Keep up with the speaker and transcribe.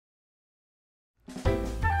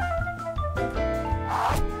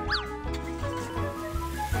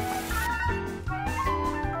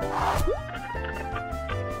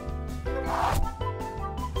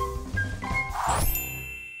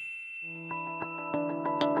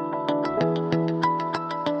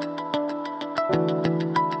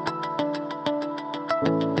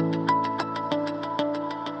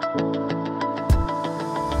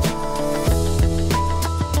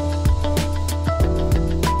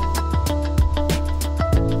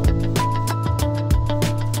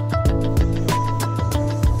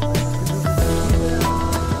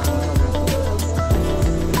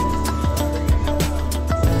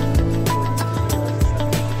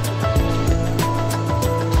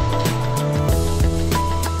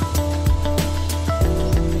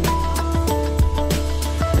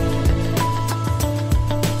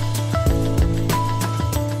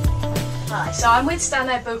I'm with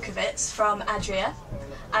Stane Bukovec from Adria,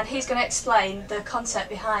 and he's going to explain the concept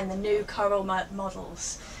behind the new coral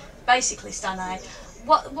models. Basically, Stane,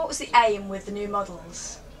 what was the aim with the new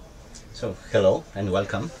models? So, hello and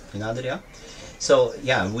welcome in Adria. So,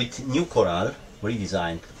 yeah, with new coral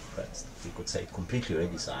redesigned, we could say completely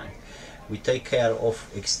redesigned, we take care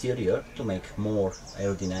of exterior to make more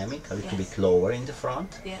aerodynamic, a little bit lower in the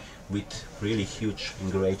front, with really huge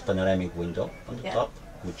and great panoramic window on the top,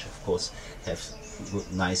 which of course has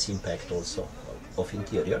nice impact also of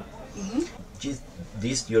interior.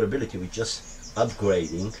 This durability we just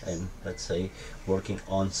upgrading and let's say working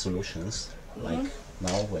on solutions like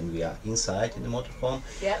now when we are inside in the motorhome,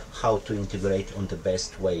 how to integrate on the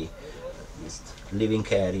best way this living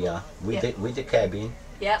area with the cabin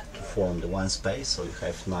to form the one space, so you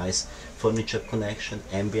have nice furniture connection,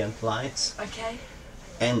 ambient lights.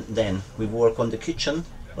 And then we work on the kitchen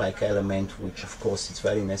like element, which of course is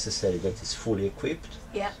very necessary that is fully equipped.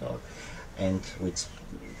 So, and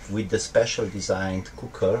with the special designed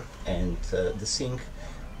cooker and the sink,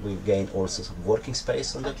 we gain also some working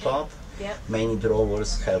space on the top. Many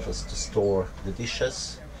drawers help us to store the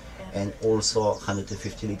dishes, and also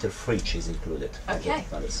 150-liter fridge is included on the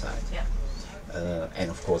other side. And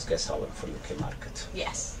of course gas oven for UK market.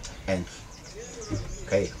 And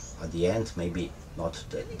at the end, maybe not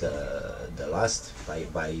the last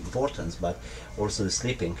by importance, but also the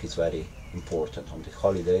sleeping is very important. On the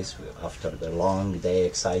holidays, after the long day,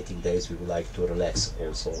 exciting days, we would like to relax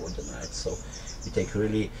also over the night. So we take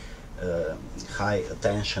really high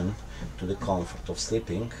attention to the comfort of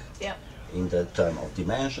sleeping in the term of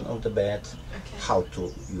dimension of the bed, how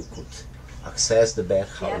you could access the bed,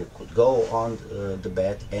 how you could go on the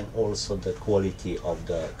bed, and also the quality of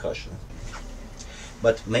the cushion.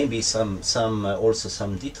 But maybe also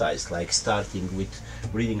some details, like starting with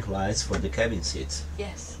reading lights for the cabin seats,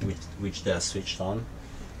 which they are switched on,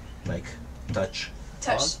 like touch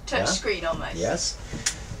screen almost.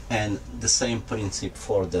 And the same principle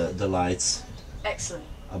for the lights.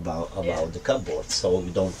 About the cupboard, so you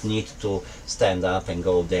don't need to stand up and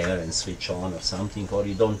go there and switch on or something, or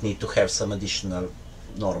you don't need to have some additional,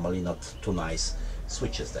 normally not too nice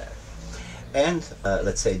switches there. And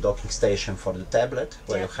let's say docking station for the tablet,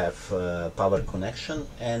 where you have power connection,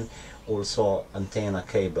 and also antenna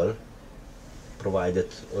cable provided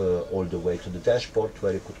all the way to the dashboard,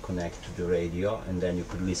 where you could connect to the radio, and then you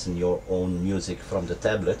could listen your own music from the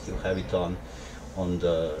tablet. You have it on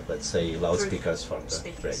the, let's say, loudspeakers from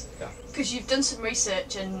the radio. Because you've done some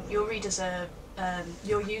research, and your readers are,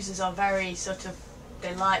 your users are very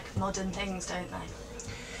they like modern things, don't they?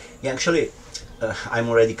 Yeah, actually, I'm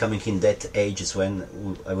already coming in that ages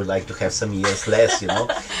when I would like to have some years less, you know,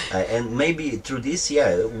 and maybe through this,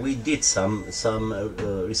 we did some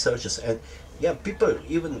researches, and people,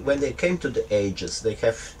 even when they came to the ages, they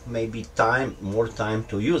have maybe more time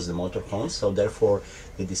to use the motorhome, so therefore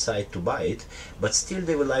they decide to buy it, but still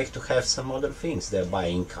they would like to have some other things. They're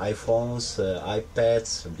buying iPhones,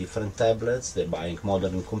 iPads, different tablets, they're buying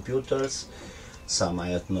modern computers, some, I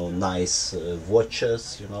don't know, nice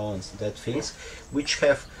watches, you know, and that things, which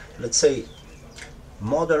have, let's say,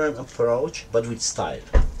 modern approach, but with style.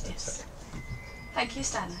 Thank you,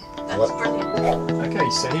 Stane. That's brilliant. Okay,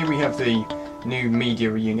 so here we have the new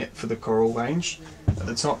media unit for the Coral range. At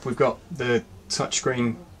the top we've got the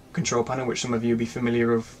touchscreen control panel, which some of you will be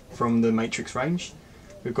familiar with from the Matrix range.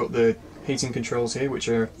 We've got the heating controls here, which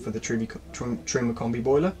are for the Truma combi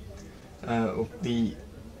boiler, the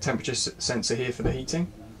temperature sensor here for the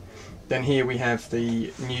heating. Then here we have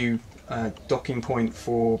the new docking point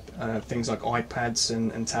for things like iPads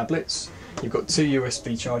and tablets. You've got 2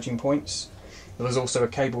 USB charging points. There's also a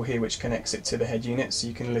cable here which connects it to the head unit, so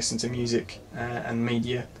you can listen to music and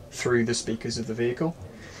media through the speakers of the vehicle.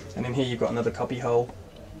 And then here you've got another cubby hole,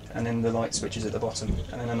 and then the light switches at the bottom,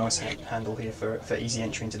 and then a nice handle here for easy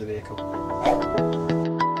entry into the vehicle.